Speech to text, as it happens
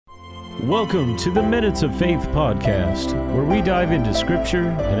Welcome to the Minutes of Faith podcast, where we dive into Scripture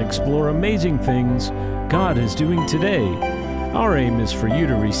and explore amazing things God is doing today. Our aim is for you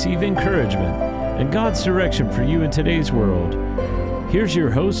to receive encouragement and God's direction for you in today's world. Here's your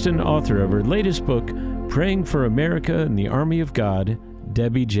host and author of her latest book, Praying for America and the Army of God,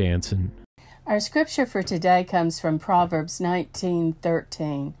 Debbie Jansen. Our scripture for today comes from Proverbs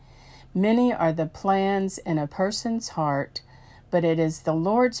 19:13. Many are the plans in a person's heart, but it is the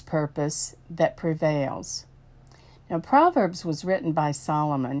Lord's purpose that prevails. Now, Proverbs was written by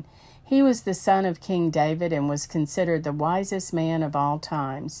Solomon. He was the son of King David and was considered the wisest man of all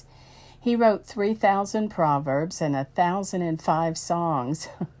times. He wrote 3,000 proverbs and 1,005 songs.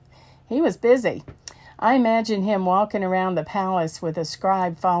 He was busy. I imagine him walking around the palace with a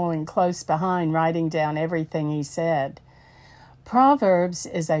scribe following close behind, writing down everything he said. Proverbs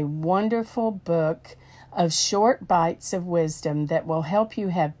is a wonderful book of short bites of wisdom that will help you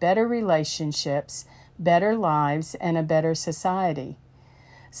have better relationships, better lives, and a better society.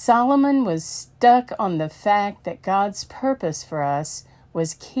 Solomon was stuck on the fact that God's purpose for us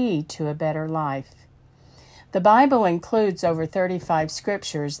was key to a better life. The Bible includes over 35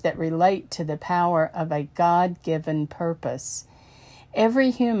 scriptures that relate to the power of a God-given purpose.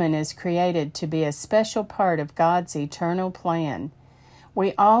 Every human is created to be a special part of God's eternal plan.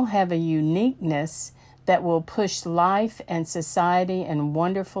 We all have a uniqueness that will push life and society in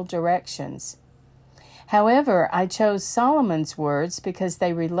wonderful directions. However, I chose Solomon's words because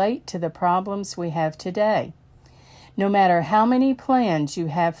they relate to the problems we have today. No matter how many plans you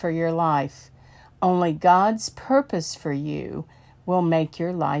have for your life, only God's purpose for you will make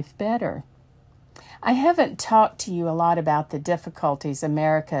your life better. I haven't talked to you a lot about the difficulties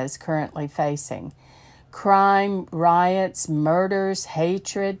America is currently facing. Crime, riots, murders,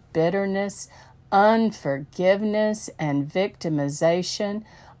 hatred, bitterness, unforgiveness, and victimization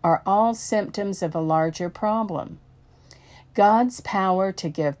are all symptoms of a larger problem. God's power to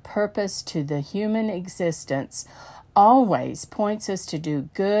give purpose to the human existence always points us to do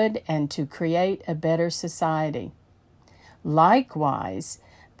good and to create a better society. Likewise,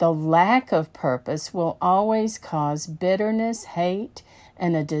 the lack of purpose will always cause bitterness, hate,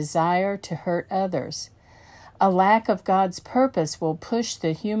 and a desire to hurt others. A lack of God's purpose will push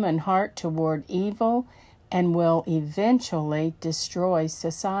the human heart toward evil and will eventually destroy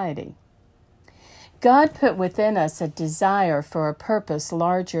society. God put within us a desire for a purpose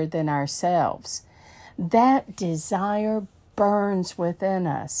larger than ourselves. That desire burns within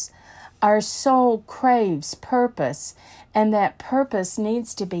us. Our soul craves purpose, and that purpose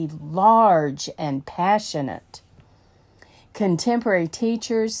needs to be large and passionate. Contemporary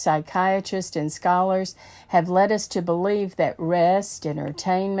teachers, psychiatrists, and scholars have led us to believe that rest,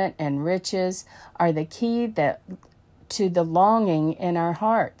 entertainment, and riches are the key to the longing in our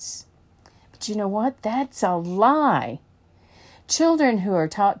hearts. But you know what? That's a lie. Children who are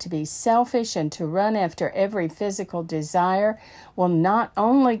taught to be selfish and to run after every physical desire will not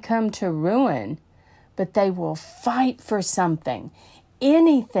only come to ruin, but they will fight for something,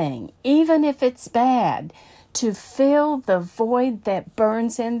 anything, even if it's bad, to fill the void that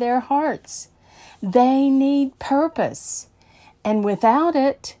burns in their hearts. They need purpose, and without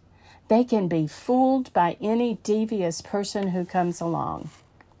it, they can be fooled by any devious person who comes along.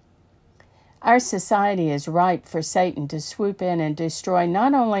 Our society is ripe for Satan to swoop in and destroy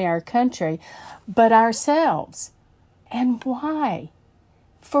not only our country, but ourselves. And why?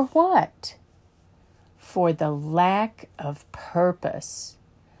 For what? For the lack of purpose.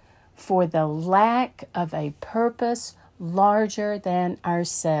 For the lack of a purpose larger than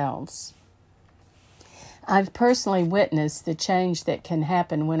ourselves. I've personally witnessed the change that can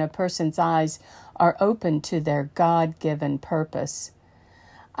happen when a person's eyes are open to their God-given purpose.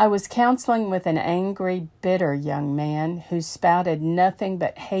 I was counseling with an angry, bitter young man who spouted nothing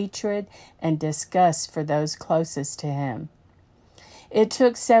but hatred and disgust for those closest to him. It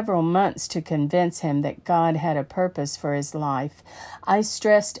took several months to convince him that God had a purpose for his life. I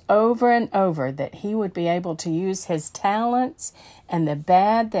stressed over and over that he would be able to use his talents and the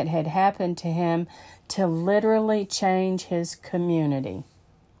bad that had happened to him to literally change his community.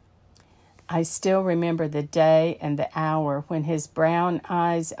 I still remember the day and the hour when his brown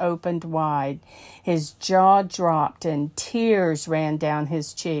eyes opened wide, his jaw dropped, and tears ran down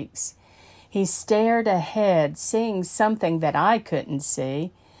his cheeks. He stared ahead, seeing something that I couldn't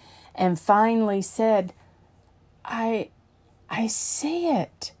see, and finally said, I see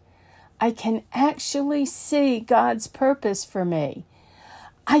it. I can actually see God's purpose for me.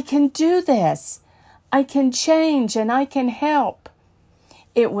 I can do this. I can change and I can help.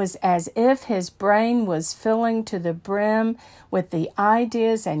 It was as if his brain was filling to the brim with the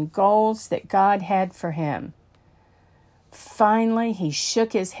ideas and goals that God had for him. Finally, he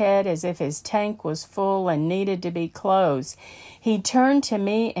shook his head as if his tank was full and needed to be closed. He turned to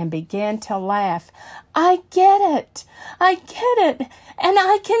me and began to laugh. I get it, and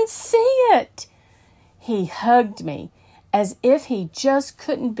I can see it. He hugged me. As if he just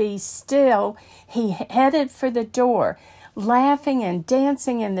couldn't be still, he headed for the door. Laughing and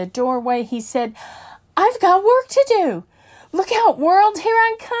dancing in the doorway, he said, I've got work to do. Look out, world, here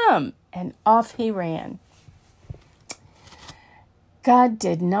I come. And off he ran. God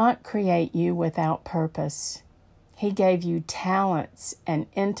did not create you without purpose. He gave you talents and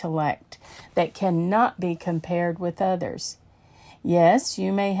intellect that cannot be compared with others. Yes,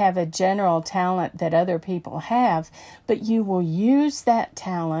 you may have a general talent that other people have, but you will use that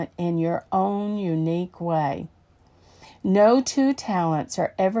talent in your own unique way. No two talents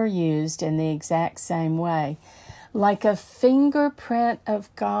are ever used in the exact same way. Like a fingerprint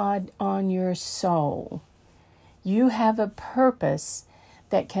of God on your soul, you have a purpose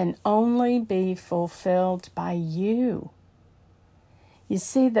that can only be fulfilled by you. You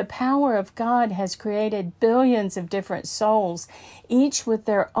see, the power of God has created billions of different souls, each with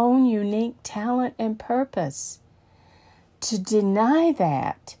their own unique talent and purpose. To deny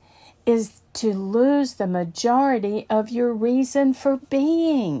that is to lose the majority of your reason for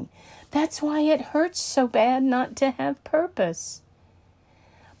being. That's why it hurts so bad not to have purpose.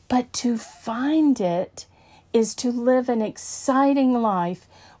 But to find it is to live an exciting life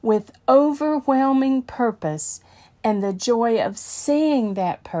with overwhelming purpose and the joy of seeing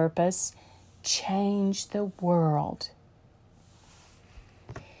that purpose change the world.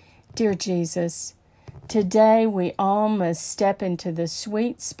 Dear Jesus, today we all must step into the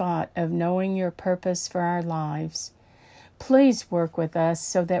sweet spot of knowing your purpose for our lives. Please work with us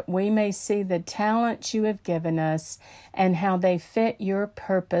so that we may see the talents you have given us and how they fit your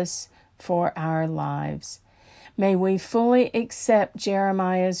purpose for our lives. May we fully accept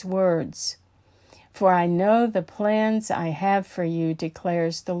Jeremiah's words. For I know the plans I have for you,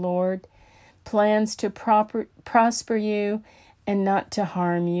 declares the Lord, plans to prosper you and not to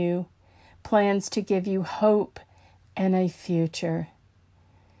harm you, plans to give you hope and a future.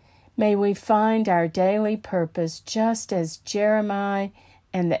 May we find our daily purpose just as Jeremiah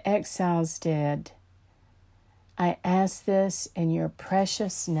and the exiles did. I ask this in your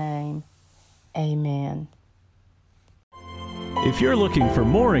precious name. Amen. If you're looking for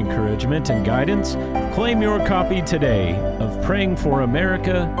more encouragement and guidance, claim your copy today of Praying for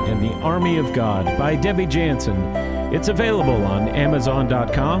America and the Army of God by Debbie Jansen. It's available on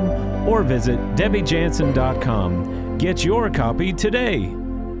Amazon.com or visit DebbieJansen.com. Get your copy today.